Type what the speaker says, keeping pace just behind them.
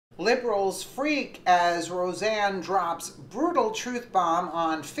Liberals freak as Roseanne drops brutal truth bomb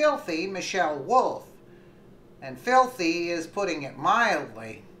on filthy Michelle Wolf. And filthy is putting it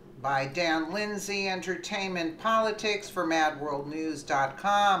mildly. By Dan Lindsay, Entertainment Politics for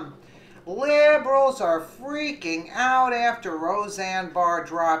MadWorldNews.com. Liberals are freaking out after Roseanne Barr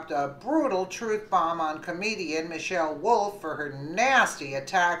dropped a brutal truth bomb on comedian Michelle Wolf for her nasty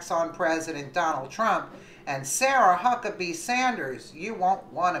attacks on President Donald Trump and Sarah Huckabee Sanders. You won't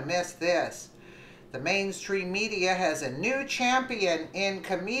want to miss this. The mainstream media has a new champion in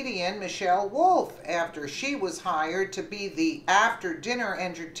comedian Michelle Wolf after she was hired to be the after-dinner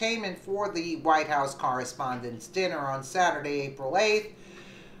entertainment for the White House Correspondents' Dinner on Saturday, April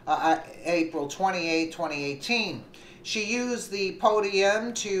 28, 2018. She used the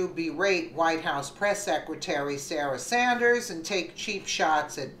podium to berate White House Press Secretary Sarah Sanders and take cheap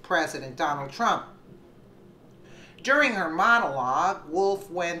shots at President Donald Trump. During her monologue,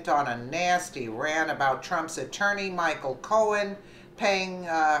 Wolf went on a nasty rant about Trump's attorney, Michael Cohen, paying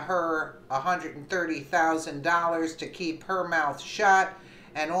her $130,000 to keep her mouth shut,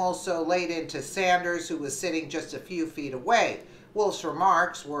 and also laid into Sanders, who was sitting just a few feet away. Wolf's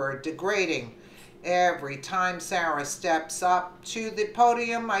remarks were degrading. Every time Sarah steps up to the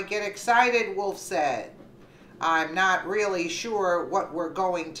podium, I get excited, Wolf said. I'm not really sure what we're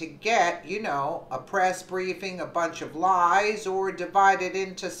going to get, you know, a press briefing, a bunch of lies, or divided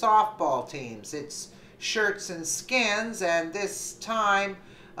into softball teams. It's shirts and skins, and this time,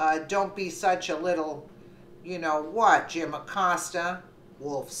 don't be such a little, you know what, Jim Acosta,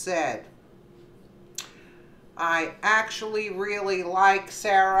 Wolf said. I actually really like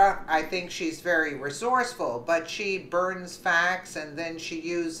Sarah. I think she's very resourceful, but she burns facts and then she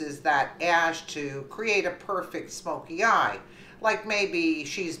uses that ash to create a perfect smoky eye. Like maybe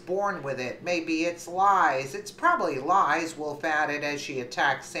she's born with it. Maybe it's lies. It's probably lies, Wolf added as she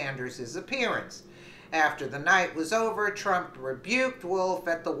attacked Sanders' appearance. After the night was over, Trump rebuked Wolf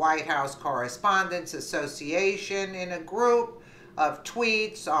at the White House Correspondents Association in a group of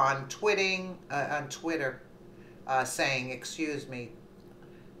tweets on Twitter. On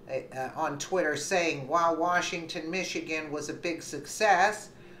Twitter saying, while Washington, Michigan was a big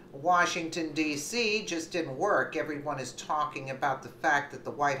success, Washington, D.C. just didn't work. Everyone is talking about the fact that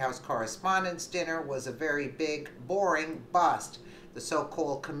the White House Correspondents' Dinner was a very big, boring bust. The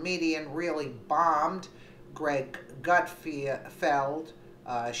so-called comedian really bombed. Greg Gutfeld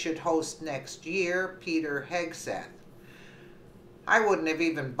should host next year. Peter Hegseth. I wouldn't have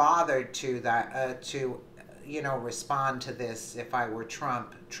even bothered to respond to this if I were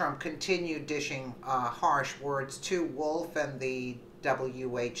Trump. Trump continued dishing harsh words to Wolf and the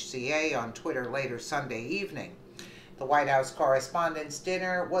WHCA on Twitter later Sunday evening. The White House Correspondents'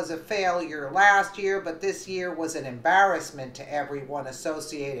 Dinner was a failure last year, but this year was an embarrassment to everyone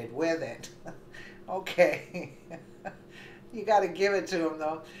associated with it. Okay. You got to give it to him,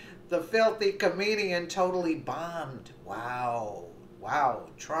 though. The filthy comedian totally bombed. Wow. Wow.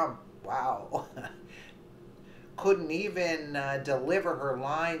 Trump. Wow. Couldn't even deliver her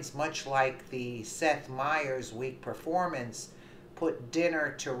lines, much like the Seth Meyers weak performance. Put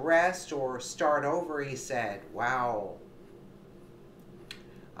dinner to rest or start over, he said. Wow.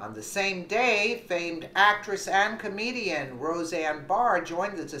 On the same day, famed actress and comedian Roseanne Barr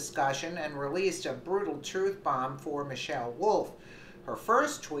joined the discussion and released a brutal truth bomb for Michelle Wolf. Her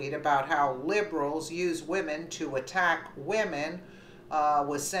first tweet about how liberals use women to attack women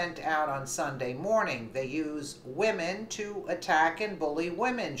was sent out on Sunday morning. They use women to attack and bully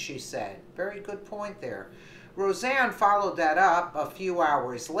women, she said. Very good point there. Roseanne followed that up a few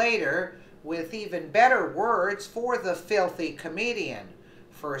hours later with even better words for the filthy comedian.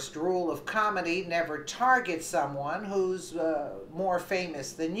 First rule of comedy, never target someone who's more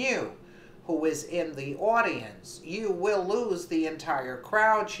famous than you, who is in the audience. You will lose the entire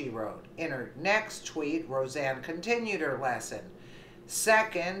crowd, she wrote. In her next tweet, Roseanne continued her lesson.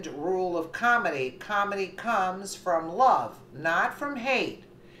 Second rule of comedy, comedy comes from love, not from hate.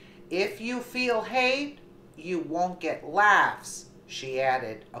 If you feel hate, you won't get laughs, she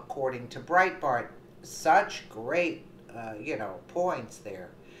added, according to Breitbart. Such great, points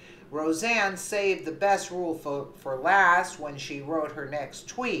there. Roseanne saved the best rule for last when she wrote her next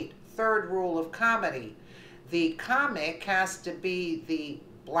tweet. Third rule of comedy, the comic has to be the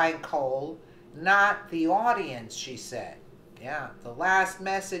blank hole, not the audience, she said. Yeah, the last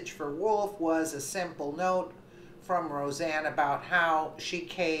message for Wolf was a simple note from Roseanne about how she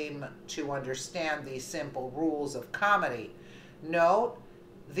came to understand these simple rules of comedy. Note,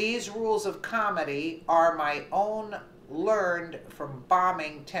 these rules of comedy are my own, learned from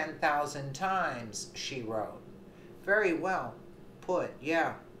bombing 10,000 times, she wrote. Very well put,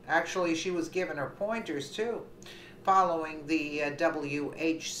 yeah. Actually, she was given her pointers too. Following the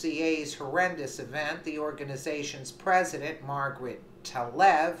WHCA's horrendous event, the organization's president, Margaret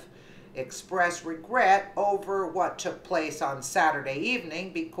Talev, expressed regret over what took place on Saturday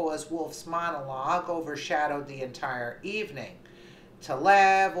evening because Wolf's monologue overshadowed the entire evening.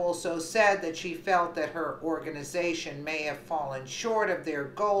 Talev also said that she felt that her organization may have fallen short of their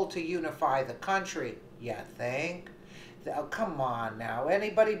goal to unify the country. You think? Oh, come on now.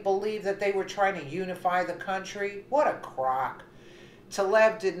 Anybody believe that they were trying to unify the country? What a crock.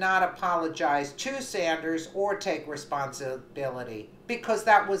 Talev did not apologize to Sanders or take responsibility because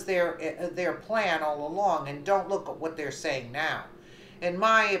that was their plan all along, and don't look at what they're saying now. In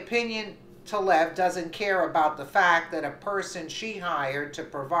my opinion, Talev doesn't care about the fact that a person she hired to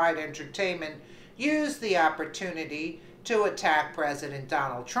provide entertainment used the opportunity to attack President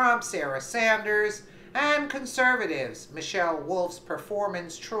Donald Trump, Sarah Sanders, and conservatives. Michelle Wolf's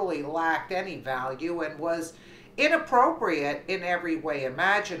performance truly lacked any value and was inappropriate in every way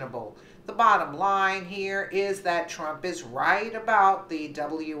imaginable. The bottom line here is that Trump is right about the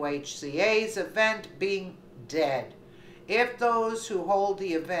WHCA's event being dead. If those who hold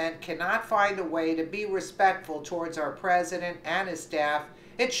the event cannot find a way to be respectful towards our president and his staff,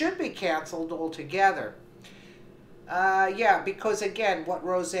 it should be canceled altogether. Yeah, because again, what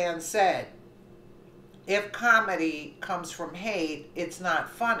Roseanne said, if comedy comes from hate, it's not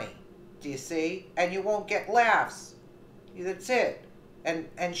funny. Do you see? And you won't get laughs. That's it.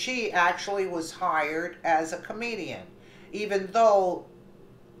 And she actually was hired as a comedian, even though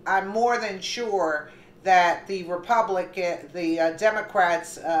I'm more than sure that the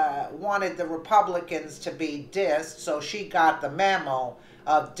Democrats wanted the Republicans to be dissed, so she got the memo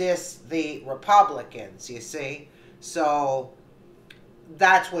of diss the Republicans, you see? So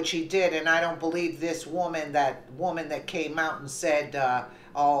that's what she did, and I don't believe this woman that came out and said,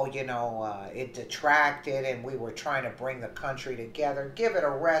 oh, it detracted and we were trying to bring the country together. Give it a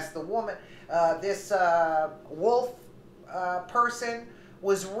rest. The woman, this Wolf person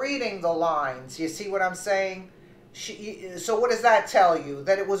was reading the lines. You see what I'm saying? So what does that tell you?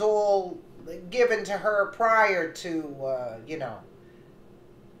 That it was all given to her prior to,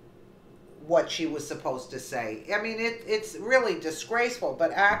 what she was supposed to say. I mean, it's really disgraceful,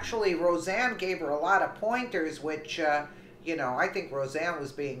 but actually Roseanne gave her a lot of pointers, which, I think Roseanne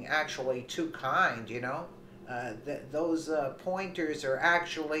was being actually too kind, those pointers are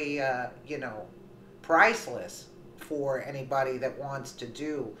actually, priceless for anybody that wants to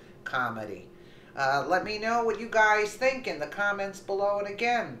do comedy. Let me know what you guys think in the comments below, and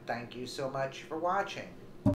again, thank you so much for watching.